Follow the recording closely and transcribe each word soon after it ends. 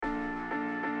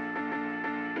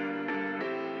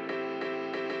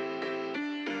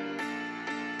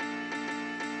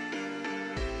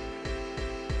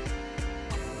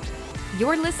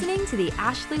You're listening to The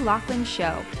Ashley Laughlin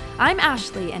Show. I'm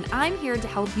Ashley, and I'm here to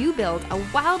help you build a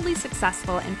wildly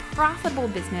successful and profitable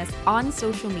business on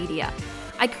social media.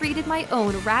 I created my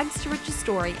own rags to riches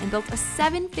story and built a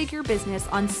 7-figure business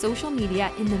on social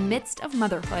media in the midst of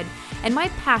motherhood, and my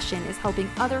passion is helping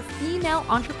other female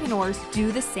entrepreneurs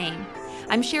do the same.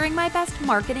 I'm sharing my best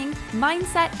marketing,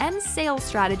 mindset, and sales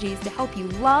strategies to help you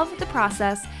love the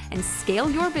process and scale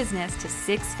your business to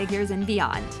 6 figures and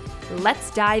beyond.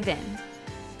 Let's dive in.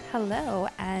 Hello,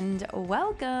 and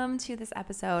welcome to this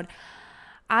episode.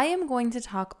 I am going to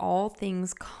talk all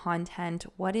things content,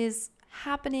 what is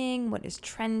happening, what is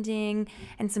trending,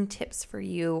 and some tips for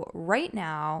you right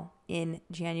now in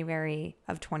January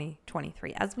of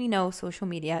 2023. As we know, social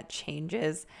media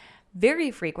changes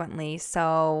very frequently,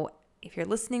 so if you're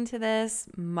listening to this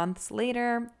months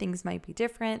later, things might be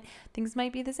different, things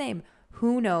might be the same.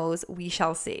 Who knows? We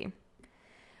shall see.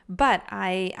 But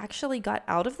I actually got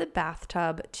out of the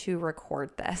bathtub to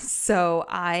record this. So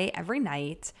I, every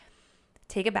night,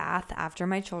 take a bath after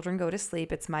my children go to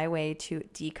sleep. It's my way to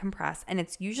decompress, and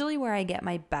it's usually where I get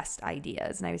my best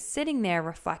ideas. And I was sitting there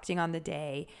reflecting on the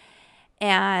day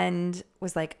and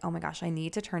was like, oh my gosh, I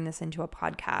need to turn this into a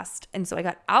podcast. And so I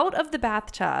got out of the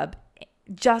bathtub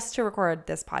just to record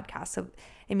this podcast. So,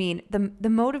 I mean, the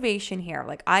motivation here,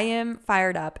 like I am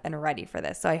fired up and ready for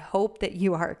this. So I hope that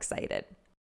you are excited.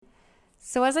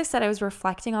 So as I said, I was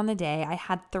reflecting on the day. I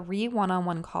had 3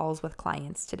 one-on-one calls with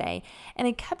clients today, and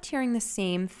I kept hearing the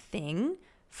same thing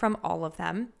from all of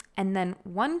them. And then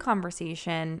one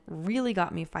conversation really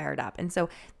got me fired up. And so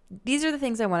these are the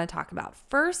things I want to talk about.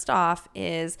 First off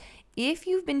is if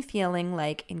you've been feeling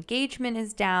like engagement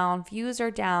is down, views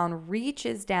are down, reach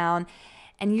is down,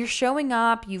 and you're showing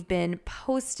up, you've been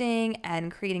posting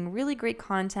and creating really great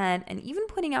content and even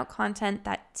putting out content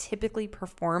that typically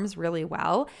performs really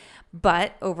well,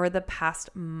 but over the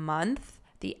past month,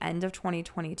 the end of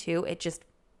 2022, it just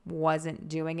wasn't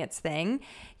doing its thing.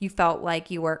 You felt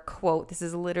like you were, quote, this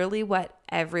is literally what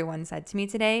everyone said to me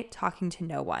today, talking to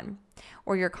no one,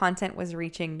 or your content was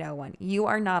reaching no one. You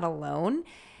are not alone.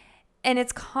 And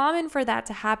it's common for that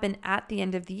to happen at the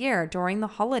end of the year during the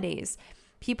holidays.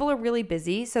 People are really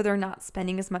busy, so they're not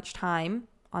spending as much time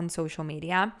on social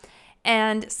media.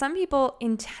 And some people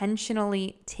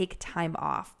intentionally take time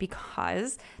off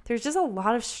because there's just a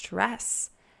lot of stress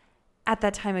at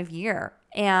that time of year.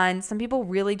 And some people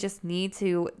really just need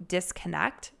to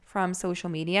disconnect from social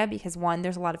media because 1,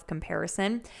 there's a lot of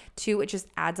comparison. 2, it just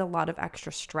adds a lot of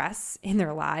extra stress in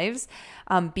their lives,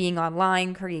 being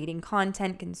online, creating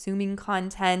content, consuming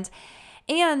content.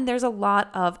 And there's a lot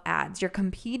of ads. You're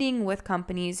competing with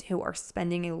companies who are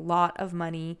spending a lot of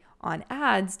money on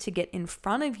ads to get in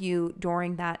front of you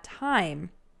during that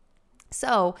time.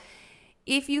 So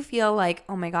if you feel like,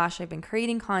 oh my gosh, I've been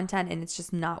creating content and it's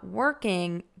just not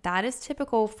working, that is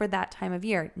typical for that time of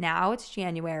year. Now it's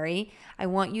January. I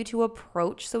want you to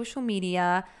approach social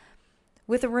media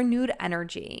with a renewed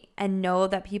energy and know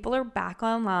that people are back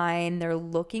online. They're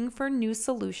looking for new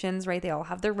solutions, right? They all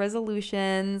have their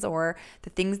resolutions or the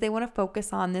things they want to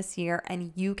focus on this year,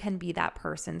 and you can be that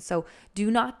person. So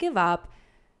do not give up.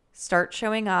 Start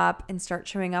showing up and start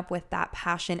showing up with that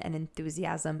passion and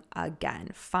enthusiasm again.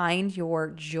 Find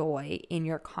your joy in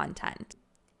your content.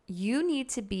 You need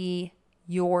to be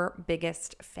your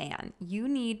biggest fan. You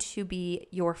need to be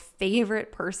your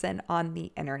favorite person on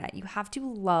the internet. You have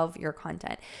to love your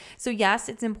content. So yes,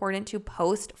 it's important to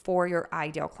post for your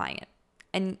ideal client.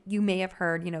 And you may have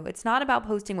heard, it's not about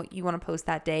posting what you want to post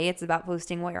that day. It's about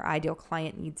posting what your ideal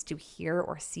client needs to hear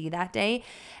or see that day.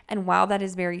 And while that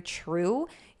is very true,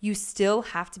 you still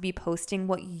have to be posting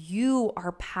what you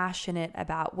are passionate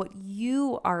about, what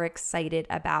you are excited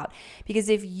about. Because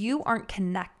if you aren't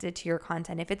connected to your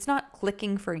content, if it's not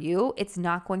clicking for you, it's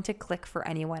not going to click for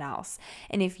anyone else.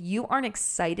 And if you aren't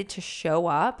excited to show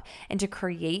up and to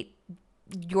create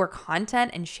your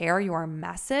content and share your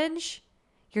message,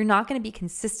 you're not going to be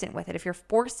consistent with it. If you're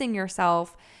forcing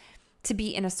yourself to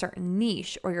be in a certain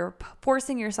niche or you're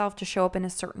forcing yourself to show up in a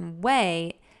certain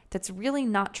way that's really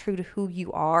not true to who you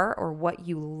are or what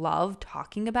you love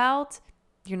talking about,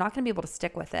 you're not going to be able to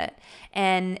stick with it.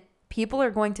 And people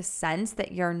are going to sense that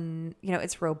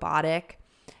it's robotic,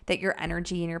 that your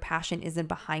energy and your passion isn't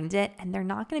behind it, and they're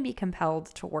not going to be compelled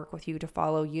to work with you, to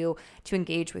follow you, to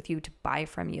engage with you, to buy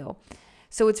from you.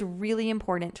 So it's really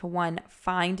important to, 1,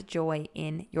 find joy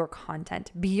in your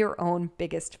content. Be your own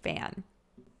biggest fan.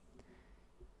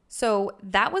 So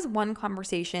that was one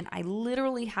conversation I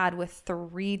literally had with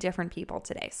 3 different people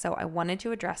today. So I wanted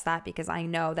to address that because I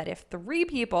know that if 3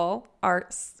 people are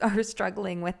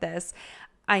struggling with this,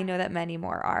 I know that many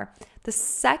more are. The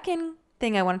second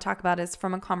thing I want to talk about is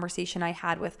from a conversation I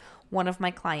had with one of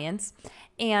my clients.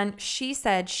 And she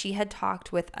said she had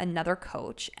talked with another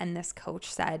coach, and this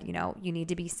coach said, you need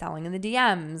to be selling in the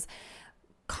DMs.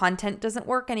 Content doesn't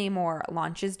work anymore.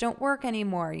 Launches don't work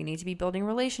anymore. You need to be building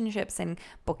relationships and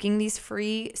booking these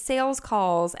free sales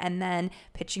calls and then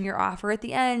pitching your offer at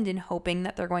the end and hoping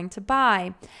that they're going to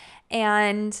buy.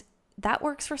 And that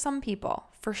works for some people,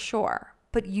 for sure.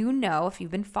 But if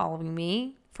you've been following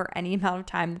me for any amount of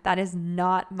time, that is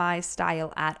not my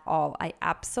style at all. I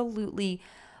absolutely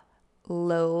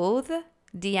loathe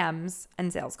DMs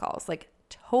and sales calls.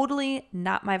 Totally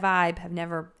not my vibe,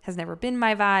 has never been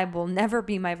my vibe, will never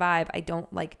be my vibe. I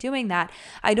don't like doing that.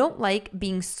 I don't like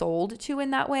being sold to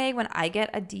in that way. When I get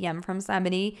a DM from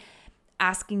somebody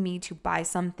asking me to buy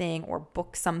something or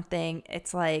book something,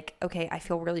 it's like, okay, I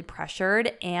feel really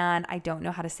pressured and I don't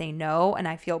know how to say no, and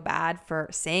I feel bad for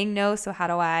saying no. So how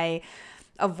do I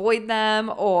avoid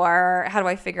them, or how do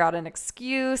I figure out an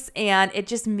excuse? And it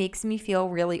just makes me feel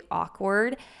really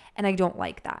awkward, and I don't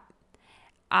like that.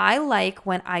 I like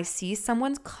when I see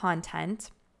someone's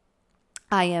content,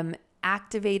 I am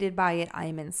activated by it, I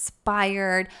am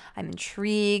inspired, I'm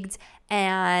intrigued,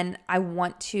 and I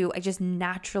just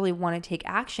naturally want to take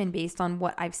action based on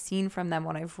what I've seen from them,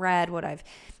 what I've read,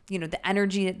 the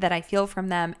energy that I feel from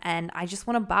them, and I just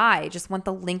want to buy. I just want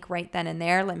the link right then and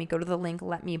there. Let me go to the link,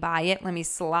 let me buy it, let me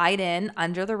slide in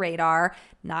under the radar,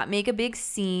 not make a big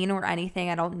scene or anything.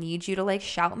 I don't need you to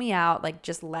shout me out,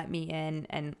 just let me in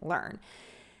and learn.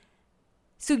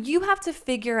 So you have to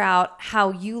figure out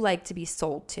how you like to be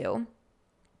sold to.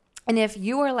 And if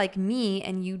you are like me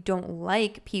and you don't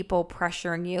like people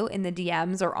pressuring you in the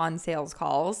DMs or on sales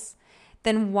calls,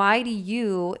 then why do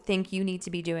you think you need to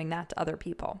be doing that to other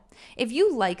people? If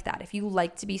you like that, if you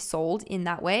like to be sold in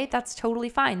that way, that's totally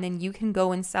fine. Then you can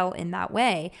go and sell in that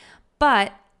way.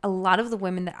 But a lot of the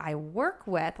women that I work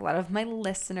with, a lot of my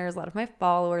listeners, a lot of my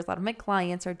followers, a lot of my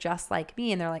clients are just like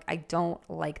me. And they're like, I don't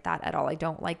like that at all. I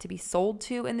don't like to be sold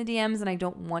to in the DMs, and I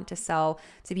don't want to sell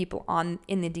to people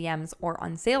in the DMs or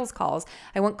on sales calls.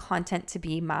 I want content to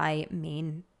be my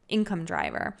main income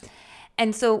driver.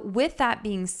 And so with that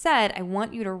being said, I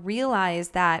want you to realize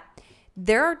that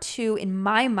there are two, in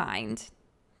my mind,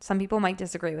 some people might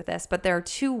disagree with this, but there are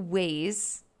two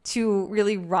ways to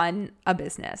really run a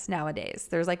business nowadays.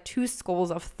 There's two schools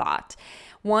of thought.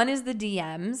 One is the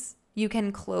DMs. You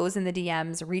can close in the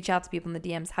DMs, reach out to people in the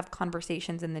DMs, have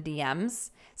conversations in the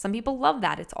DMs. Some people love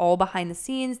that. It's all behind the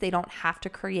scenes. They don't have to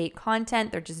create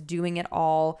content. They're just doing it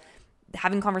all,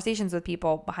 having conversations with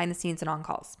people behind the scenes and on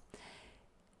calls.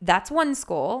 That's one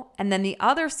school. And then the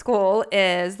other school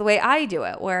is the way I do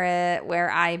it,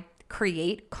 where I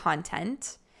create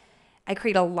content. I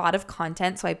create a lot of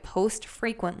content, so I post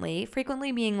frequently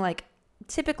being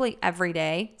typically every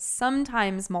day,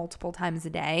 sometimes multiple times a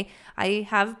day. I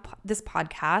have this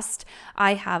podcast.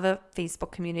 I have a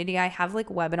Facebook community. I have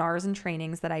webinars and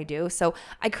trainings that I do. So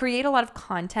I create a lot of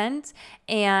content,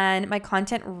 and my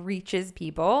content reaches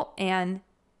people and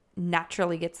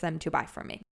naturally gets them to buy from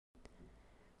me.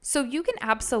 So you can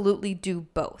absolutely do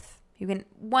both. You can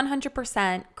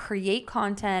 100% create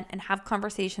content and have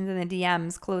conversations in the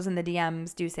DMs, close in the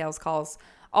DMs, do sales calls,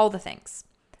 all the things.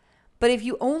 But if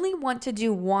you only want to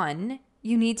do one,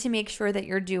 you need to make sure that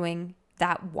you're doing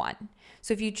that one.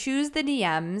 So if you choose the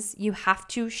DMs, you have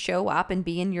to show up and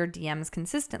be in your DMs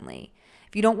consistently.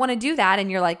 If you don't want to do that and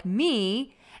you're like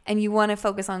me and you want to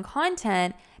focus on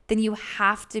content, then you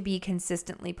have to be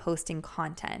consistently posting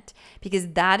content, because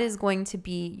that is going to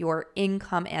be your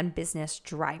income and business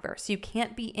driver. So you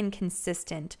can't be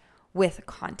inconsistent with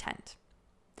content.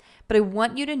 But I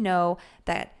want you to know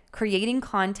that creating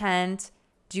content,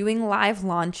 doing live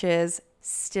launches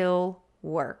still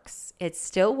works. It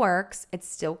still works. It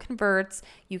still converts.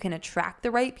 You can attract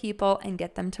the right people and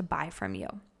get them to buy from you.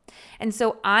 And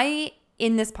so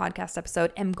in this podcast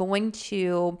episode, I'm going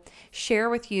to share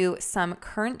with you some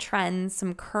current trends,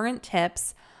 some current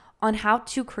tips on how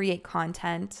to create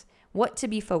content, what to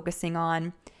be focusing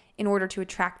on in order to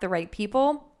attract the right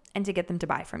people and to get them to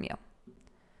buy from you.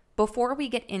 Before we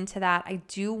get into that, I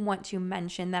do want to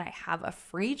mention that I have a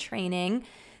free training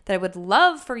that I would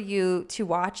love for you to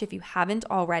watch if you haven't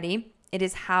already. It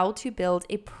is how to build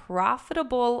a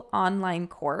profitable online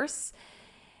course.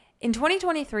 In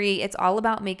 2023, it's all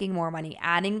about making more money,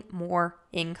 adding more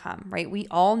income, right? We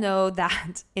all know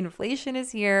that inflation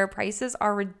is here, prices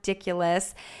are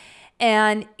ridiculous.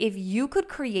 And if you could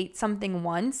create something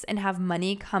once and have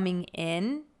money coming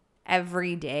in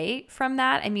every day from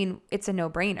that, I mean, it's a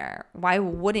no-brainer. Why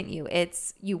wouldn't you?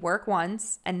 It's you work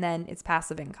once and then it's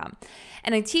passive income.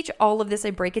 And I teach all of this.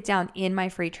 I break it down in my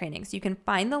free training. So you can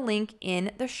find the link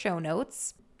in the show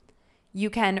notes. You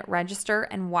can register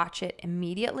and watch it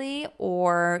immediately,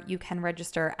 or you can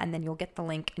register and then you'll get the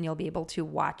link and you'll be able to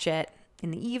watch it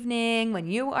in the evening when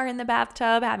you are in the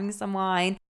bathtub having some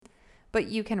wine. But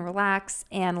you can relax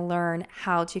and learn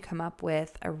how to come up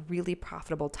with a really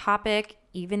profitable topic.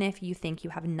 Even if you think you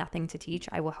have nothing to teach,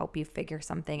 I will help you figure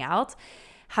something out,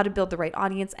 how to build the right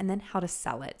audience, and then how to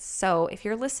sell it. So if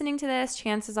you're listening to this,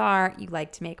 chances are you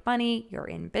like to make money, you're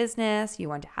in business, you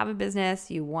want to have a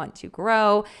business, you want to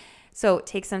grow. So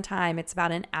take some time. It's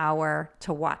about an hour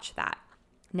to watch that.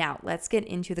 Now let's get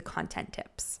into the content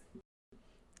tips.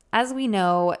 As we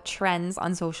know, trends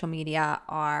on social media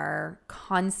are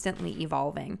constantly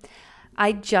evolving.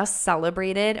 I just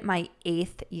celebrated my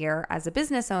 8th year as a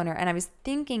business owner, and I was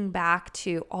thinking back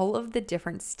to all of the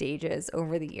different stages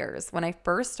over the years. When I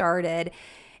first started,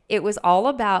 it was all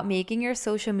about making your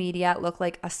social media look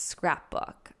like a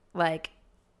scrapbook. Like,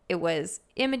 it was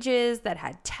images that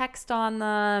had text on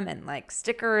them and like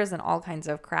stickers and all kinds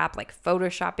of crap, like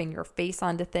photoshopping your face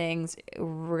onto things.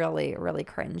 Really, really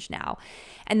cringe now.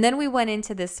 And then we went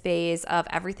into this phase of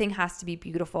everything has to be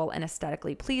beautiful and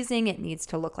aesthetically pleasing. It needs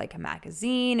to look like a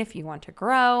magazine if you want to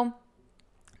grow.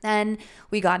 Then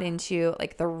we got into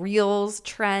like the Reels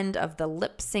trend of the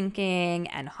lip syncing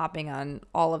and hopping on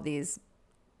all of these,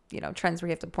 trends where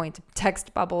you have to point to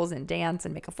text bubbles and dance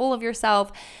and make a fool of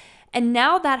yourself. And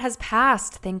now that has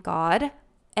passed, thank God.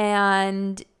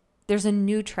 And there's a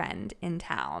new trend in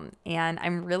town, and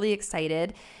I'm really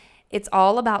excited. It's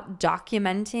all about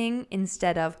documenting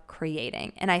instead of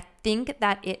creating. And I think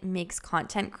that it makes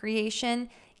content creation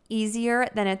easier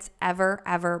than it's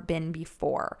ever been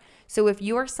before. So if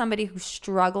you are somebody who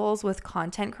struggles with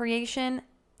content creation,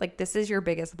 like this is your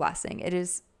biggest blessing.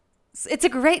 It's a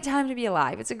great time to be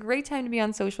alive. It's a great time to be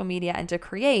on social media and to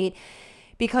create,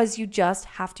 because you just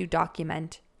have to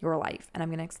document your life. And I'm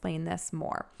going to explain this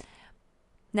more.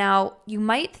 Now, you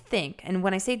might think, and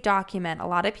when I say document, a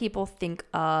lot of people think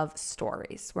of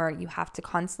stories where you have to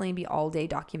constantly be all day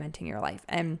documenting your life.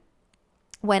 And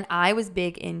when I was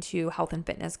big into health and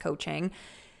fitness coaching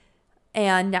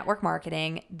and network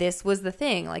marketing, this was the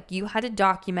thing. Like, you had to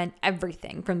document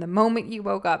everything from the moment you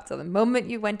woke up to the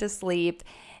moment you went to sleep,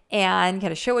 and you had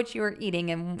to show what you were eating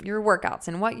and your workouts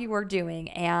and what you were doing.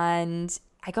 And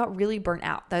I got really burnt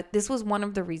out. This was one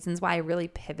of the reasons why I really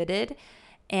pivoted,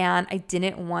 and I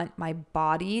didn't want my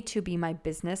body to be my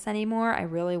business anymore. I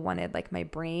really wanted like my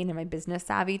brain and my business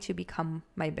savvy to become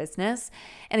my business.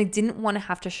 And I didn't want to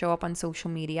have to show up on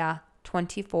social media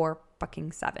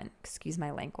 24/7. Excuse my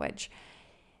language.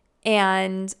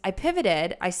 And I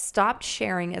pivoted. I stopped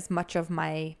sharing as much of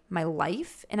my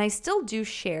life, and I still do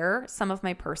share some of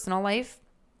my personal life.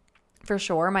 For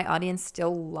sure, my audience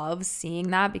still loves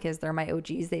seeing that because they're my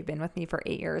OGs. They've been with me for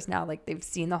 8 years now. Like, they've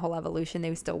seen the whole evolution.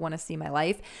 They still want to see my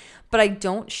life. But I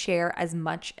don't share as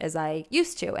much as I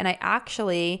used to. And I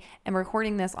actually am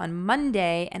recording this on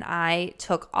Monday, and I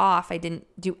took off. I didn't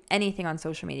do anything on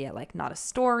social media, like not a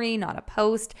story, not a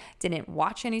post, didn't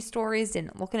watch any stories,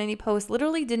 didn't look at any posts,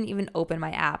 literally didn't even open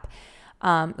my app.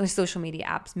 Social media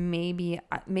apps,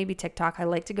 maybe TikTok. I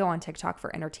like to go on TikTok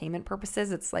for entertainment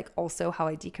purposes. It's like also how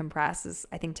I decompress.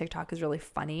 I think TikTok is really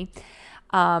funny.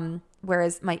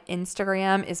 Whereas my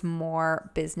Instagram is more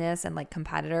business and like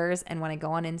competitors. And when I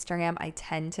go on Instagram, I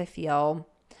tend to feel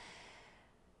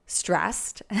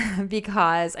stressed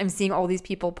because I'm seeing all these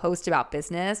people post about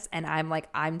business, and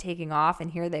I'm taking off,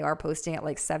 and here they are posting at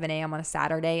like 7 a.m. on a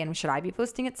Saturday. And should I be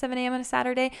posting at 7 a.m. on a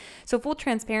Saturday? So full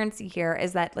transparency here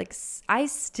is that like I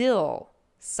still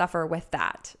suffer with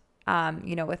that,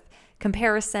 with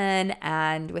comparison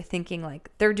and with thinking like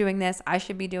they're doing this, I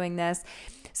should be doing this.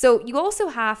 So you also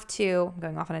have to, I'm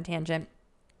going off on a tangent,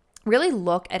 really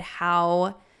look at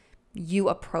how you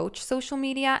approach social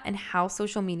media and how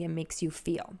social media makes you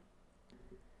feel.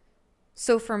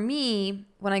 So for me,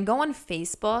 when I go on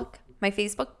Facebook, my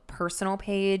Facebook personal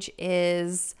page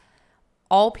is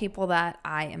all people that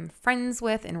I am friends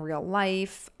with in real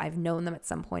life. I've known them at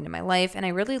some point in my life, and I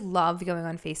really love going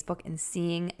on Facebook and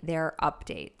seeing their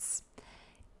updates.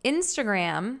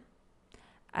 Instagram,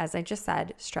 as I just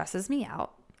said, stresses me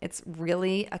out. It's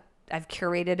really I've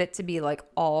curated it to be like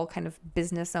all kind of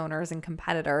business owners and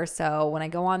competitors. So when I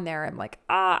go on there, I'm like,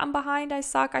 I'm behind. I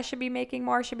suck. I should be making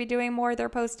more. I should be doing more. They're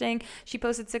posting. She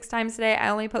posted 6 times today. I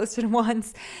only posted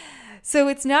once. So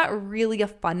it's not really a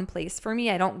fun place for me.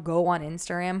 I don't go on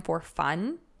Instagram for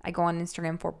fun. I go on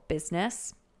Instagram for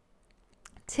business.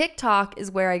 TikTok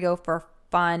is where I go for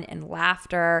fun and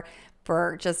laughter,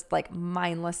 for just like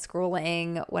mindless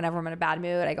scrolling. Whenever I'm in a bad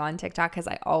mood, I go on TikTok because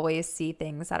I always see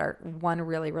things that are, one,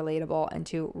 really relatable, and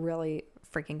two, really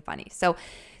freaking funny. So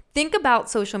think about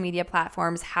social media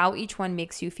platforms, how each one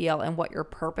makes you feel and what your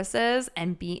purpose is,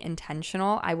 and be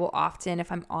intentional. I will often,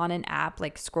 if I'm on an app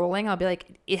like scrolling, I'll be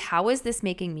like, how is this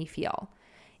making me feel?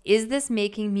 Is this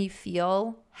making me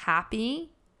feel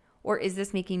happy? Or is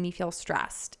this making me feel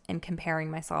stressed and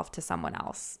comparing myself to someone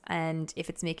else? And if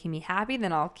it's making me happy,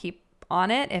 then I'll keep on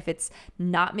it. If it's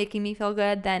not making me feel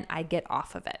good, then I get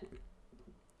off of it.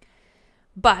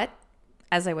 But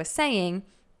as I was saying,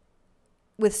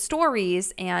 with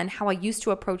stories and how I used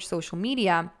to approach social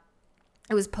media,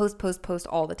 it was post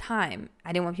all the time.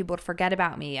 I didn't want people to forget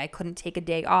about me. I couldn't take a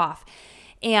day off.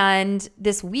 And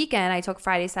this weekend, I took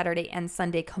Friday, Saturday, and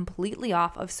Sunday completely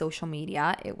off of social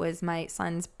media. It was my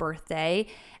son's birthday,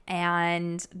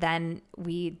 and then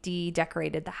we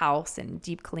decorated the house and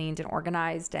deep cleaned and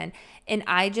organized, and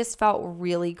I just felt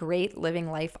really great living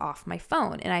life off my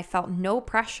phone. And I felt no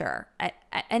pressure at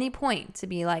any point to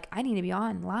be like, I need to be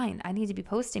online. I need to be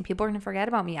posting. People are going to forget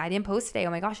about me. I didn't post today. Oh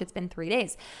my gosh, it's been 3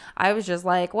 days. I was just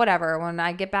like, whatever. When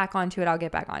I get back onto it, I'll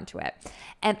get back onto it.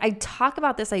 And I talk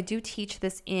about this. I do teach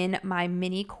this in my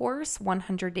mini course,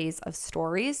 100 Days of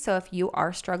Stories. So if you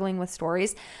are struggling with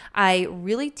stories, I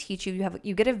really teach you.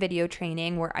 You get a video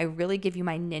training where I really give you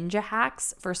my ninja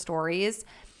hacks for stories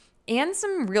and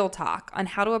some real talk on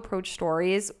how to approach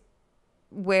stories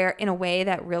where in a way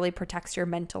that really protects your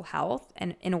mental health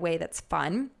and in a way that's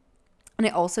fun. And I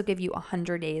also give you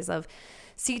 100 days of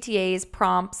CTAs,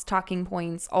 prompts, talking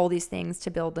points, all these things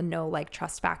to build the know, like,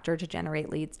 trust factor to generate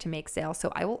leads to make sales.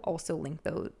 So I will also link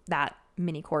that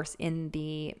mini course in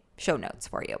the show notes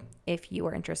for you if you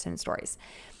are interested in stories.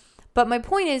 But my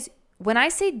point is, when I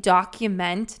say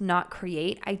document, not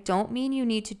create, I don't mean you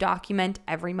need to document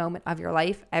every moment of your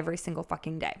life every single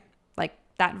fucking day. Like,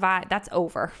 that vibe, that's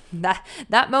over.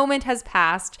 That moment has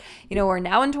passed. We're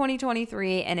now in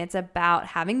 2023, and it's about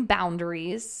having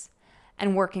boundaries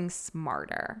and working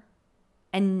smarter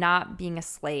and not being a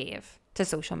slave to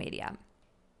social media.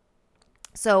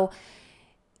 So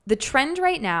the trend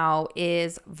right now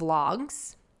is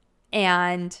vlogs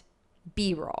and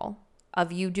B-roll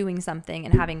of you doing something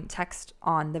and having text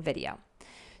on the video.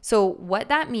 So what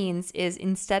that means is,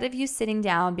 instead of you sitting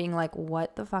down being like,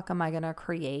 what the fuck am I going to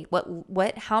create?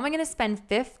 How am I going to spend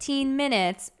 15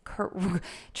 minutes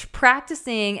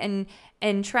practicing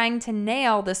and trying to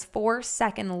nail this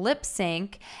 4-second lip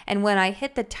sync? And when I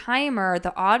hit the timer,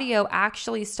 the audio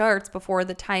actually starts before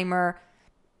the timer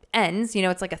ends.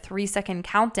 It's like a 3-second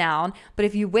countdown. But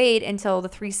if you wait until the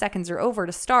 3 seconds are over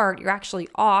to start, you're actually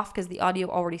off because the audio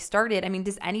already started. I mean,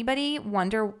 does anybody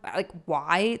wonder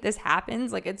why this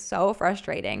happens? It's so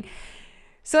frustrating.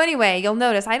 So anyway, you'll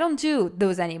notice I don't do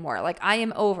those anymore. I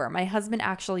am over. My husband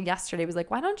actually yesterday was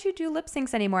like, why don't you do lip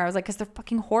syncs anymore? I was like, because they're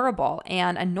fucking horrible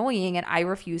and annoying, and I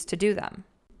refuse to do them.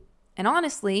 And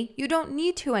honestly, you don't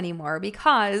need to anymore,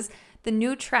 because the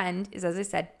new trend is, as I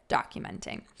said,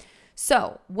 documenting.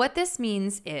 So what this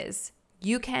means is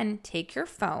you can take your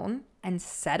phone and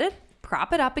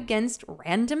prop it up against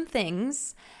random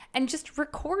things, and just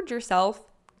record yourself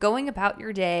going about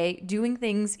your day, doing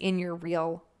things in your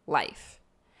real life.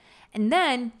 And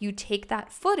then you take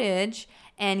that footage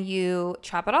and you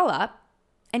chop it all up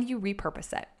and you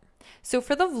repurpose it. So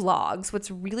for the vlogs, what's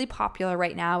really popular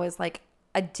right now is like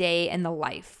a day in the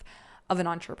life of an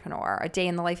entrepreneur, a day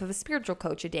in the life of a spiritual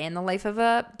coach, a day in the life of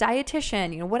a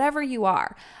dietitian, whatever you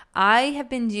are. I have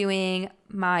been doing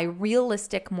my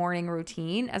realistic morning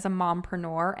routine as a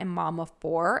mompreneur and mom of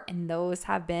 4, and those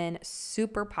have been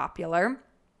super popular.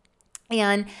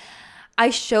 And I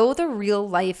show the real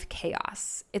life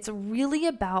chaos. It's really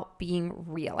about being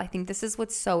real. I think this is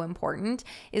what's so important,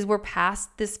 is we're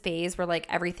past this phase where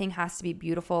everything has to be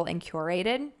beautiful and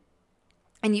curated.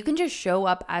 And you can just show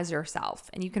up as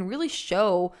yourself, and you can really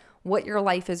show what your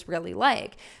life is really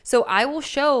like. So I will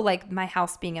show my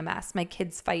house being a mess, my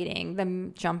kids fighting,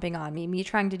 them jumping on me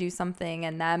trying to do something,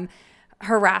 and them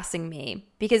harassing me,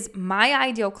 because my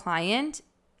ideal client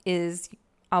is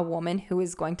a woman who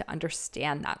is going to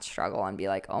understand that struggle and be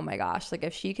like, oh my gosh,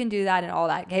 if she can do that and all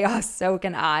that chaos, so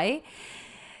can I.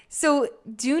 So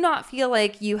do not feel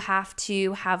like you have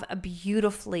to have a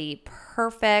beautifully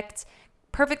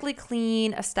perfectly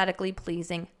clean, aesthetically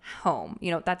pleasing home.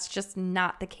 That's just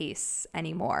not the case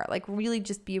anymore. Really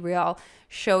just be real,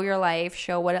 show your life,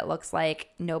 show what it looks like.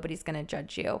 Nobody's going to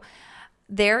judge you.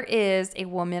 There is a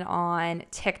woman on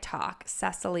TikTok,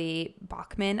 Cecily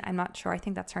Bachman. I'm not sure. I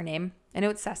think that's her name. I know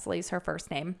it's Cecily's her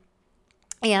first name.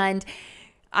 And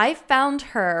I found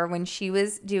her when she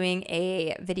was doing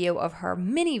a video of her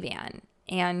minivan,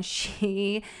 and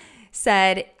she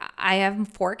said, I have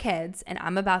 4 kids and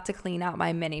I'm about to clean out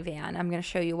my minivan. I'm going to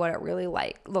show you what it really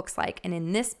looks like. And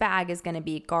in this bag is going to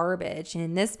be garbage. And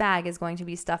in this bag is going to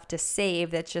be stuff to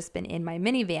save that's just been in my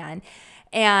minivan.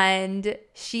 And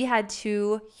she had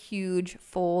 2 huge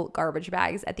full garbage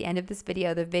bags at the end of this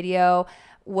video. The video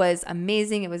was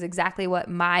amazing. It was exactly what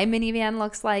my minivan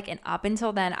looks like. And up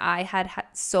until then, I had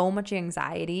so much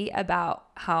anxiety about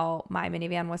how my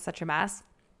minivan was such a mess.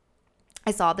 I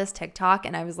saw this TikTok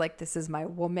and I was like, this is my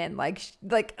woman. Like,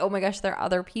 oh my gosh, there are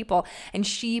other people. And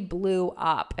she blew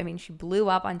up. I mean, she blew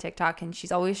up on TikTok, and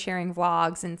she's always sharing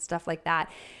vlogs and stuff like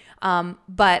that.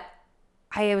 But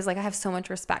I was like, I have so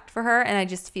much respect for her, and I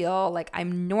just feel like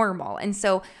I'm normal. And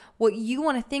so what you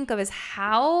want to think of is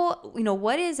how,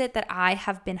 what is it that I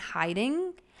have been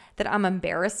hiding, that I'm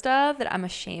embarrassed of, that I'm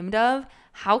ashamed of?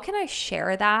 How can I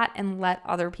share that and let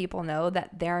other people know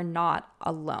that they're not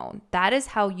alone? That is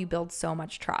how you build so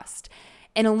much trust.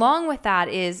 And along with that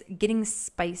is getting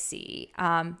spicy,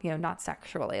 not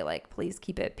sexually, like please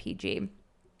keep it PG.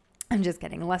 I'm just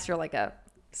kidding, unless you're like a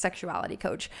sexuality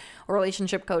coach or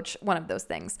relationship coach, one of those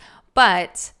things.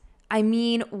 But I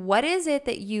mean, what is it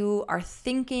that you are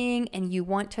thinking and you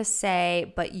want to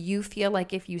say, but you feel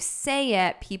like if you say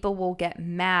it, people will get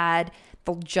mad,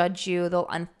 they'll judge you, they'll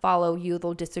unfollow you,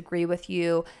 they'll disagree with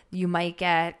you. You might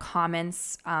get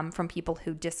comments from people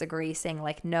who disagree saying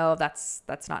like, no, that's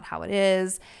not how it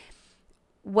is.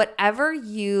 Whatever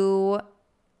you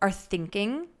are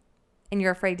thinking and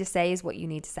you're afraid to say is what you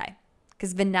need to say.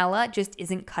 Because vanilla just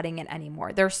isn't cutting it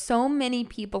anymore. There's so many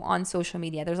people on social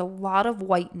media. There's a lot of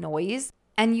white noise,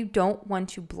 and you don't want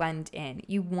to blend in.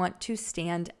 You want to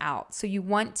stand out. So you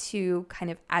want to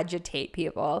kind of agitate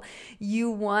people.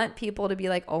 You want people to be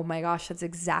like, oh my gosh, that's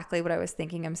exactly what I was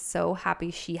thinking. I'm so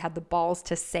happy she had the balls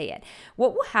to say it.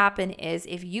 What will happen is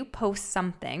if you post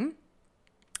something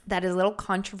that is a little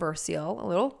controversial, a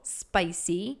little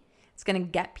spicy, it's going to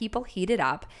get people heated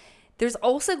up. There's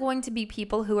also going to be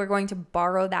people who are going to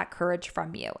borrow that courage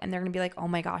from you. And they're going to be like, oh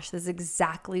my gosh, this is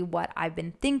exactly what I've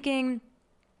been thinking,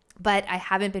 but I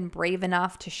haven't been brave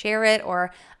enough to share it,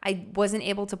 or I wasn't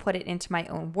able to put it into my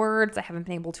own words. I haven't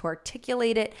been able to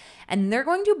articulate it. And they're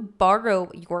going to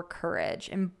borrow your courage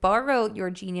and borrow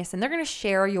your genius, and they're going to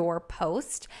share your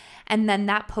post. And then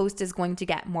that post is going to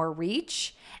get more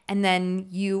reach. And then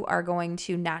you are going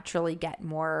to naturally get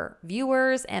more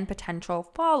viewers and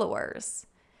potential followers.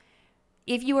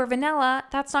 If you are vanilla,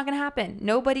 that's not going to happen.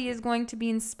 Nobody is going to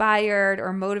be inspired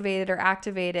or motivated or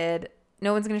activated.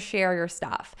 No one's going to share your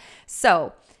stuff.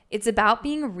 So it's about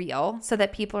being real so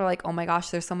that people are like, oh my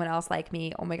gosh, there's someone else like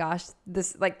me. Oh my gosh,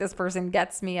 this person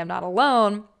gets me. I'm not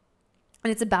alone.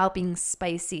 And it's about being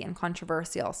spicy and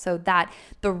controversial so that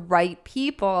the right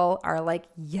people are like,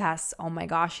 yes, oh my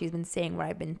gosh, she's been saying what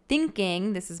I've been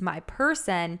thinking. This is my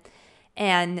person.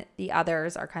 And the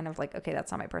others are kind of like, okay,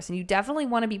 that's not my person. You definitely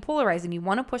want to be polarized, and you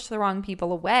want to push the wrong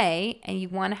people away, and you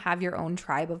want to have your own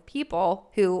tribe of people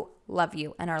who love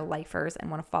you and are lifers and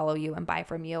want to follow you and buy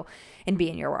from you and be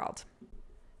in your world.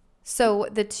 So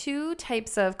the 2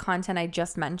 types of content I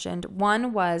just mentioned,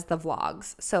 one was the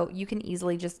vlogs. So you can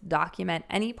easily just document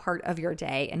any part of your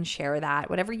day and share that,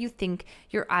 whatever you think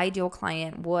your ideal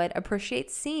client would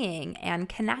appreciate seeing and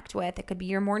connect with. It could be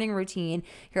your morning routine,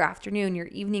 your afternoon, your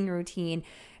evening routine.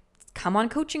 Come on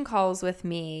coaching calls with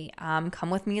me.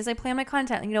 Come with me as I plan my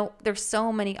content. There's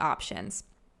so many options.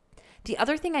 The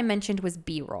other thing I mentioned was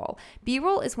B-roll.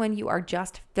 B-roll is when you are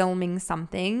just filming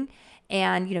something.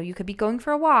 And, you could be going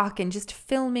for a walk and just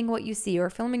filming what you see, or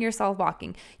filming yourself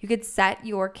walking. You could set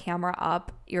your camera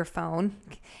up, your phone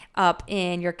up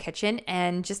in your kitchen,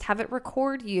 and just have it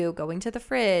record you going to the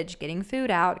fridge, getting food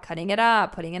out, cutting it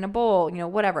up, putting in a bowl,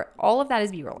 whatever. All of that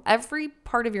is B-roll. Every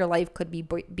part of your life could be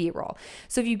B-roll.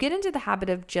 So if you get into the habit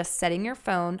of just setting your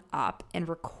phone up and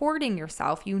recording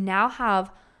yourself, you now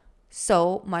have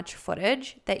so much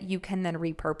footage that you can then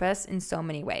repurpose in so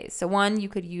many ways. So one, you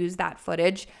could use that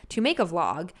footage to make a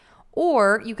vlog,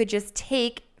 or you could just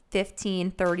take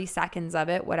 15, 30 seconds of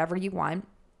it, whatever you want,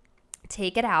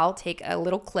 take it out, take a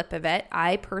little clip of it.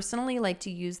 I personally like to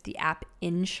use the app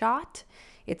InShot.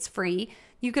 It's free.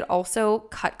 You could also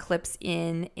cut clips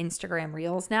in Instagram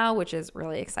Reels now, which is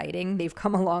really exciting. They've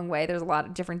come a long way. There's a lot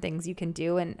of different things you can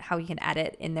do and how you can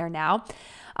edit in there now.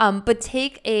 But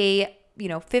take a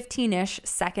 15-ish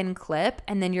second clip,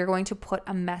 and then you're going to put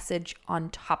a message on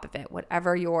top of it.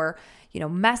 Whatever your,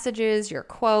 messages, your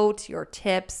quote, your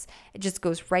tips, it just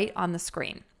goes right on the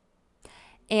screen.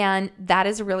 And that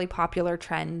is a really popular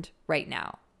trend right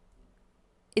now.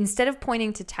 instead of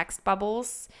pointing to text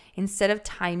bubbles, instead of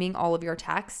timing all of your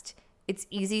text, it's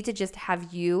easy to just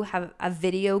have you have a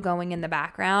video going in the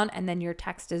background and then your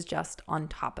text is just on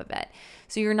top of it.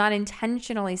 So you're not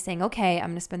intentionally saying, okay, I'm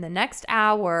going to spend the next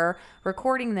hour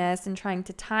recording this and trying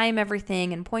to time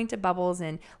everything and point to bubbles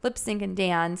and lip sync and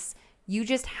dance. You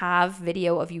just have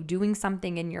video of you doing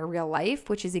something in your real life,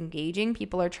 which is engaging.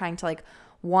 People are trying to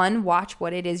one, watch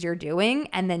what it is you're doing,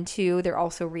 and then two, they're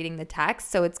also reading the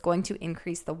text. So it's going to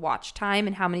increase the watch time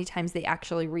and how many times they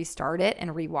actually restart it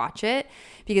and rewatch it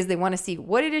because they want to see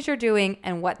what it is you're doing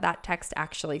and what that text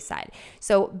actually said.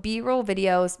 So B-roll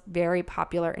videos, very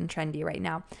popular and trendy right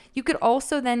now. You could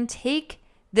also then take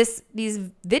these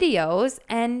videos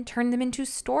and turn them into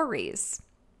stories.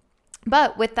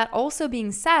 But with that also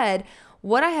being said,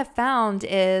 what I have found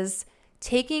is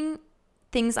taking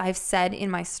things I've said in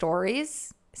my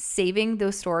stories, saving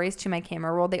those stories to my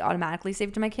camera roll. They automatically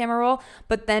save to my camera roll,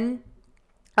 but then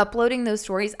uploading those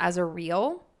stories as a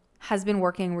reel has been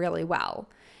working really well.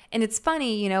 And it's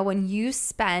funny, when you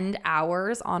spend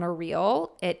hours on a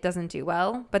reel, it doesn't do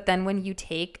well. But then when you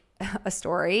take a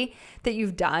story that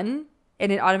you've done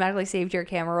and it automatically saved your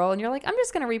camera roll and you're like, I'm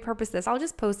just going to repurpose this. I'll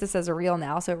just post this as a reel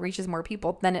now so it reaches more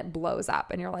people. Then it blows up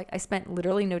and you're like, I spent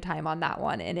literally no time on that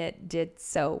one and it did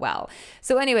so well.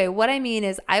 So anyway, what I mean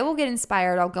is I will get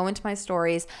inspired. I'll go into my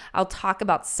stories. I'll talk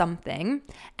about something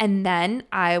and then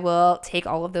I will take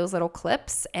all of those little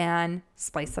clips and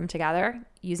splice them together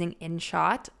using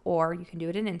InShot, or you can do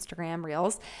it in Instagram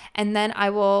Reels. And then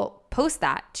I will post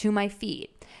that to my feed.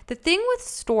 The thing with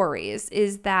stories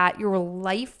is that your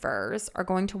lifers are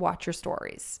going to watch your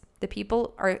stories. The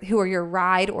people who are your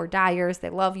ride or diers,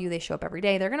 they love you, they show up every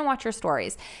day, they're going to watch your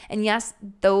stories. And yes,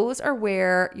 those are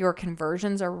where your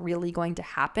conversions are really going to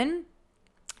happen.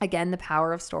 Again, the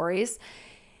power of stories.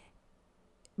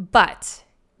 But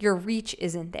your reach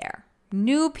isn't there.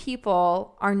 New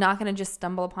people are not going to just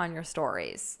stumble upon your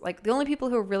stories. The only people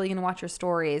who are really going to watch your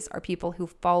stories are people who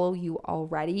follow you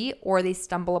already, or they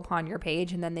stumble upon your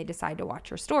page and then they decide to watch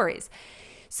your stories.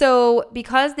 So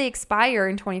because they expire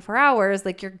in 24 hours,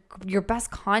 your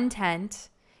best content,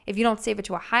 if you don't save it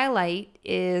to a highlight,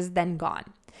 is then gone.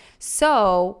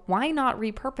 So why not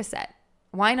repurpose it?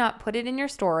 Why not put it in your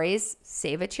stories,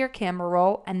 save it to your camera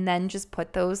roll, and then just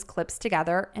put those clips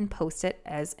together and post it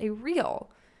as a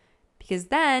reel? Because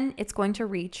then it's going to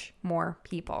reach more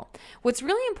people. What's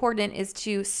really important is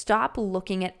to stop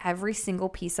looking at every single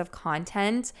piece of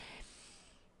content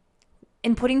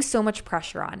and putting so much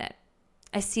pressure on it.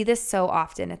 I see this so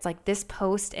often. It's like this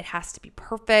post, it has to be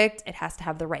perfect. It has to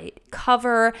have the right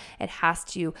cover. It has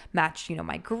to match,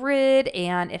 my grid,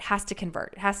 and it has to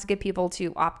convert. It has to get people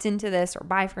to opt into this or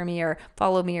buy from me or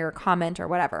follow me or comment or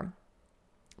whatever.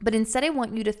 But instead, I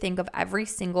want you to think of every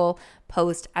single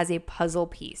post as a puzzle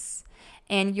piece.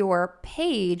 And your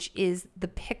page is the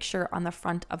picture on the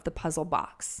front of the puzzle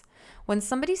box. When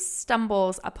somebody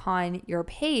stumbles upon your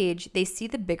page, they see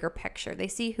the bigger picture. They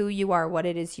see who you are, what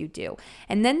it is you do.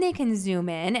 And then they can zoom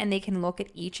in and they can look at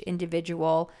each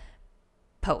individual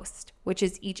post, which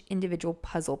is each individual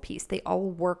puzzle piece. They all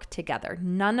work together.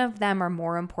 None of them are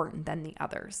more important than the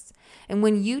others. And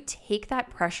when you take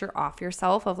that pressure off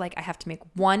yourself of I have to make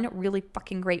one really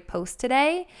fucking great post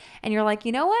today, and you're like,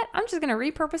 you know what? I'm just going to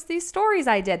repurpose these stories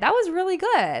I did. That was really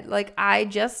good. I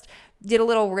just did a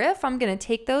little riff. I'm going to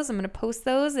take those, I'm going to post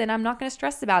those, and I'm not going to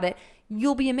stress about it.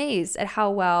 You'll be amazed at how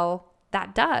well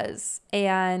that does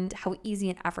and how easy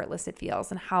and effortless it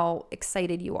feels and how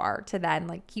excited you are to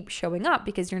then keep showing up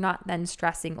because you're not then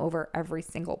stressing over every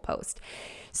single post.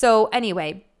 So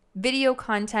anyway, video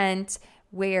content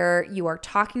where you are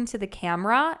talking to the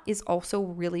camera is also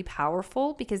really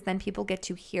powerful because then people get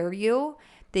to hear you,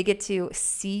 they get to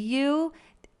see you,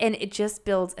 and it just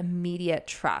builds immediate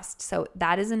trust. So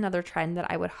that is another trend that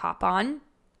I would hop on.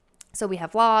 So we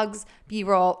have vlogs,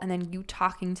 B-roll, and then you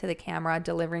talking to the camera,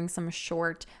 delivering some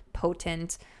short,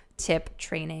 potent tip,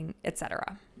 training,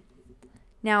 etc.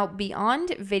 Now,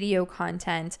 beyond video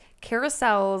content,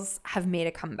 carousels have made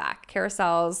a comeback.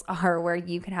 Carousels are where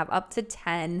you can have up to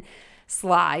 10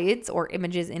 slides or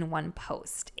images in one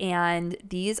post. And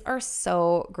these are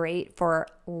so great for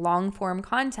long form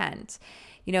content.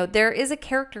 There is a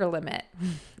character limit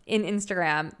in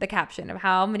Instagram, the caption of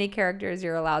how many characters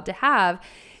you're allowed to have.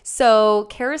 So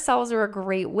carousels are a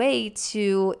great way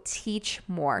to teach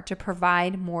more, to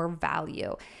provide more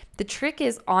value. The trick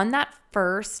is on that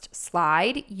first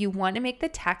slide, you want to make the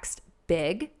text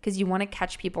big because you want to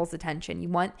catch people's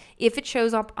attention. If it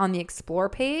shows up on the Explore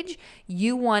page,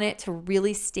 you want it to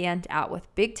really stand out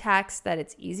with big text that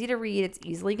it's easy to read. It's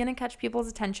easily going to catch people's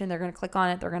attention. They're going to click on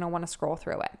it. They're going to want to scroll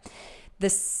through it. The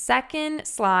second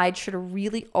slide should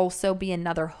really also be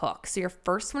another hook. So your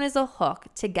first one is a hook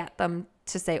to get them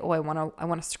to say, oh, I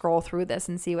want to scroll through this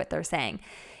and see what they're saying.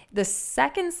 The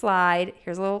second slide,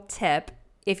 here's a little tip.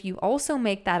 If you also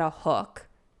make that a hook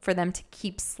for them to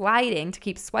keep sliding, to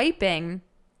keep swiping,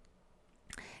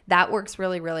 that works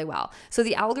really, really well. So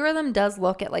the algorithm does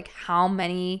look at like how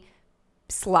many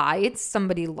slides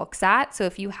somebody looks at. So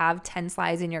if you have 10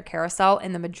 slides in your carousel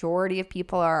and the majority of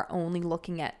people are only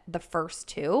looking at the first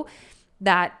two,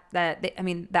 the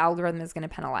algorithm is going to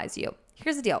penalize you.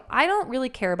 Here's the deal. I don't really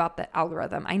care about the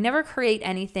algorithm. I never create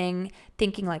anything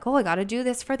thinking like, oh, I got to do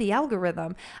this for the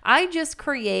algorithm. I just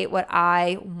create what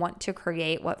I want to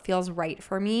create, what feels right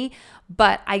for me.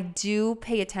 But I do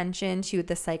pay attention to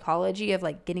the psychology of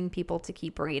like getting people to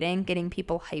keep reading, getting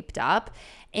people hyped up.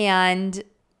 And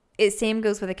same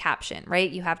goes with a caption,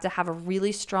 right? You have to have a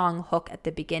really strong hook at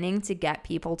the beginning to get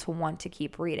people to want to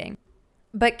keep reading.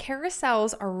 But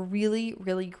carousels are really,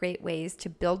 really great ways to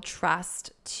build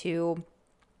trust, to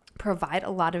provide a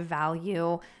lot of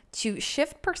value, to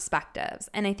shift perspectives.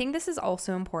 And I think this is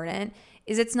also important,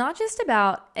 is it's not just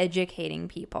about educating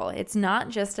people. It's not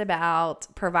just about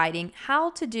providing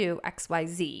how to do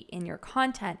XYZ in your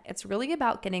content. It's really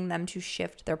about getting them to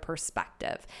shift their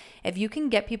perspective. If you can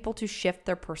get people to shift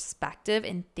their perspective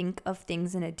and think of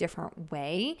things in a different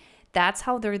way, that's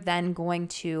how they're then going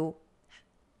to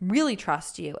really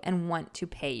trust you and want to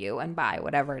pay you and buy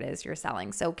whatever it is you're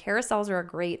selling. So carousels are a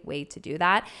great way to do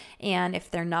that. And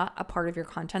if they're not a part of your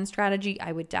content strategy,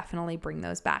 I would definitely bring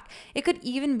those back. It could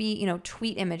even be,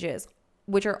 tweet images,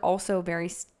 which are also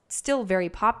still very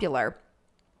popular.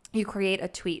 You create a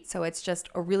tweet. So it's just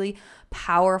a really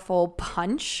powerful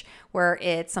punch where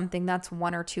it's something that's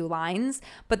 1 or 2 lines,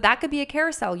 but that could be a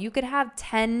carousel. You could have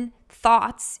 10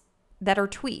 thoughts that are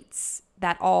tweets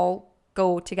that all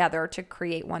go together to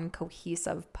create one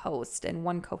cohesive post and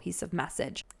one cohesive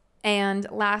message. And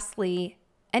lastly,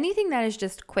 anything that is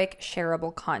just quick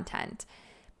shareable content,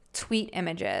 tweet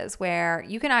images, where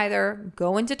you can either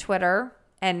go into Twitter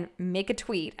and make a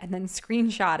tweet and then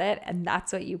screenshot it, and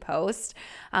that's what you post.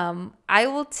 I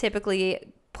will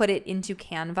typically put it into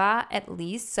Canva at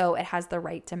least so it has the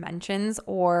right dimensions,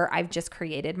 or I've just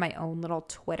created my own little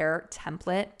Twitter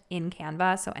template in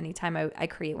Canva. So anytime I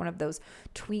create one of those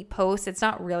tweet posts, it's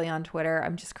not really on Twitter.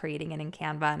 I'm just creating it in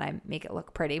Canva and I make it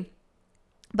look pretty.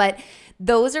 But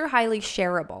those are highly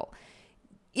shareable.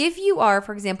 If you are,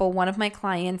 for example, one of my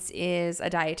clients is a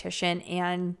dietitian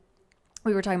and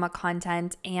we were talking about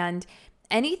content, and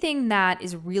anything that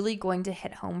is really going to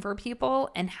hit home for people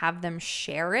and have them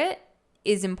share it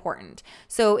is important.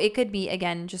 So it could be,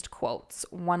 again, just quotes,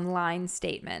 1-line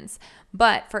statements.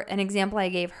 But for an example I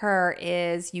gave her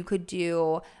is you could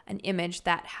do an image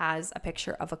that has a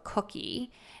picture of a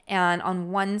cookie. And on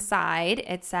one side,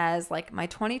 it says like my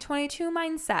 2022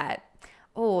 mindset.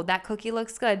 Oh, that cookie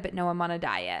looks good, but no, I'm on a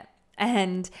diet.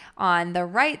 And on the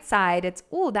right side, it's,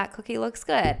 oh, that cookie looks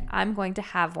good. I'm going to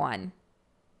have one.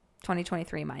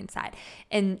 2023 mindset.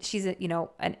 And she's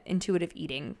an intuitive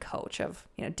eating coach of,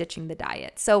 ditching the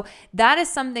diet. So that is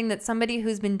something that somebody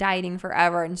who's been dieting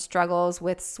forever and struggles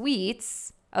with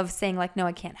sweets of saying like, no,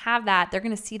 I can't have that. They're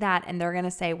going to see that and they're going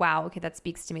to say, wow, okay, that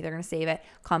speaks to me. They're going to save it,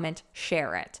 comment,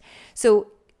 share it.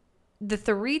 So the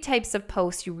 3 types of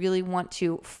posts you really want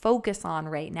to focus on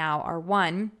right now are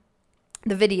 1,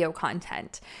 the video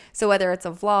content. So whether it's a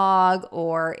vlog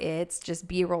or it's just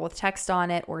B-roll with text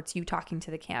on it or it's you talking to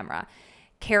the camera,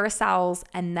 carousels,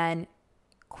 and then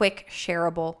quick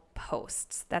shareable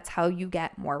posts. That's how you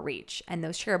get more reach. And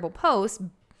those shareable posts,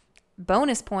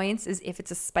 bonus points is if it's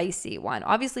a spicy one.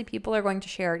 Obviously, people are going to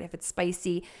share it if it's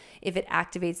spicy, if it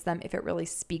activates them, if it really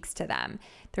speaks to them.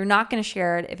 They're not going to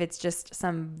share it if it's just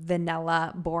some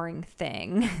vanilla, boring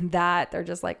thing that they're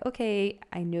just like, okay,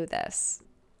 I knew this.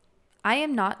 I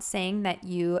am not saying that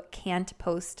you can't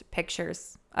post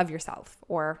pictures of yourself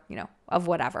or, of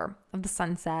whatever, of the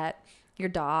sunset, your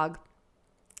dog.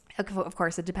 Of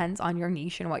course, it depends on your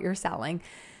niche and what you're selling.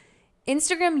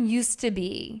 Instagram used to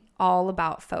be all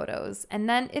about photos, and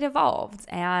then it evolved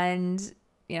and,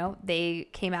 they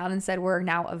came out and said we're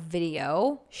now a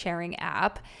video sharing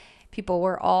app. People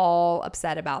were all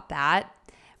upset about that,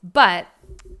 but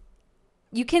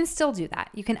you can still do that.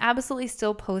 You can absolutely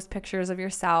still post pictures of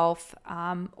yourself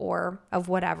or of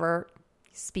whatever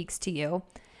speaks to you.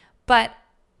 But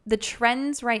the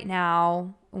trends right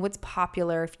now, what's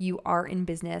popular if you are in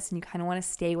business and you kind of want to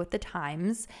stay with the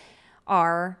times,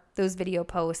 are those video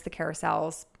posts, the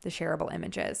carousels, the shareable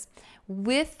images.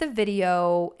 With the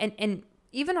video, and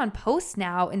even on posts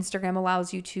now, Instagram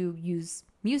allows you to use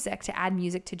music, to add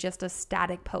music to just a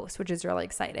static post, which is really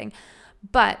exciting.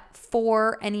 But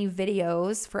for any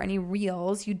videos, for any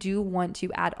reels, you do want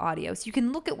to add audio. So you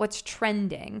can look at what's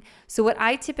trending. So what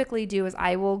I typically do is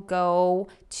I will go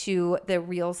to the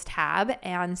reels tab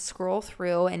and scroll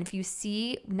through. And if you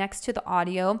see next to the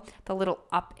audio, the little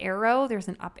up arrow, there's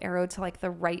an up arrow to like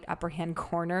the right upper hand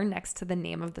corner next to the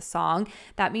name of the song.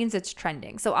 That means it's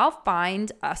trending. So I'll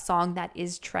find a song that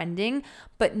is trending,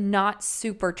 but not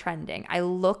super trending.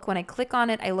 When I click on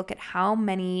it, I look at how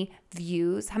many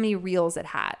views, how many reels it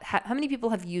had, how many people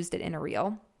have used it in a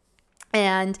reel.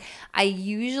 And I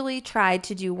usually try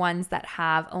to do ones that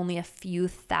have only a few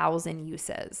thousand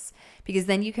uses, because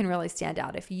then you can really stand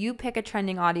out. If you pick a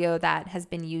trending audio that has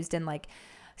been used in like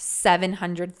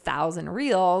 700,000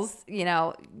 reels,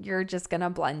 you're just going to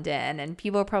blend in, and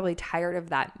people are probably tired of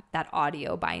that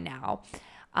audio by now.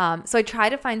 So I try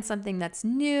to find something that's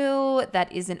new,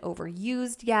 that isn't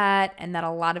overused yet, and that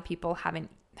a lot of people haven't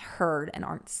heard and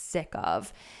aren't sick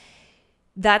of.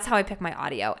 That's how I pick my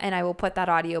audio, and I will put that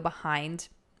audio behind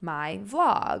my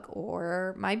vlog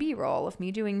or my B-roll of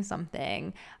me doing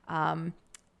something.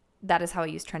 That is how I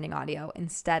use trending audio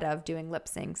instead of doing lip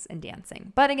syncs and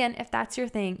dancing. But again, if that's your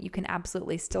thing, you can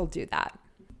absolutely still do that.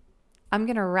 I'm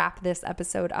going to wrap this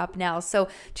episode up now. So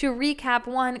to recap,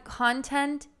 1,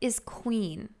 content is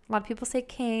queen. A lot of people say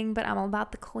king, but I'm all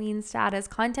about the queen status.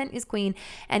 Content is queen,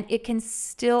 and it can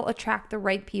still attract the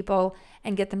right people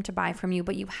and get them to buy from you,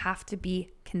 but you have to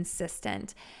be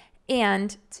consistent.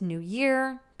 And it's a new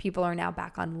year. People are now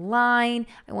back online.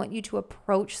 I want you to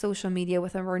approach social media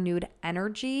with a renewed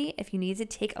energy. If you need to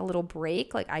take a little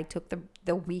break, like I took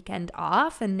the weekend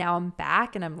off and now I'm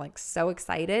back and I'm like so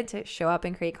excited to show up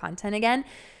and create content again,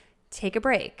 take a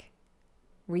break.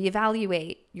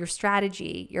 Reevaluate your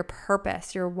strategy, your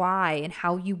purpose, your why, and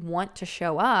how you want to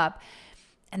show up,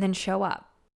 and then show up.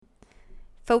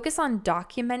 Focus on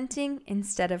documenting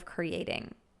instead of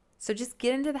creating. So just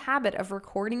get into the habit of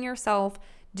recording yourself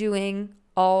doing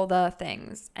all the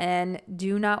things, and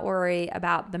do not worry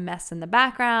about the mess in the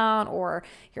background or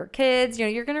your kids.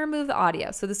 You're going to remove the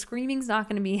audio, so the screaming's not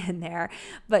going to be in there,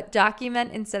 but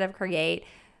document instead of create.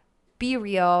 Be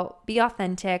real, be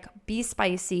authentic, be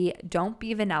spicy, don't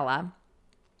be vanilla.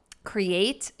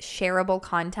 Create shareable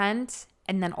content,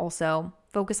 and then also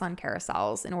focus on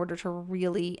carousels in order to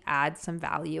really add some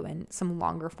value and some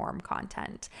longer form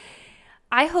content.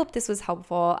 I hope this was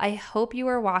helpful. I hope you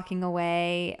are walking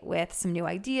away with some new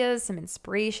ideas, some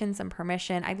inspiration, some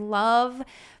permission. I'd love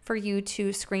for you to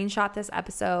screenshot this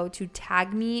episode, to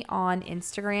tag me on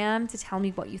Instagram, to tell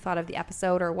me what you thought of the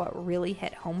episode or what really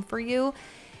hit home for you.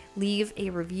 Leave a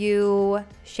review,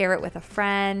 share it with a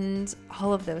friend,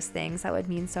 all of those things. That would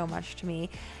mean so much to me.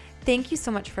 Thank you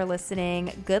so much for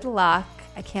listening. Good luck.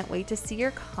 I can't wait to see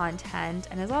your content.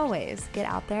 And as always, get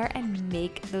out there and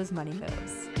make those money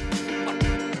moves.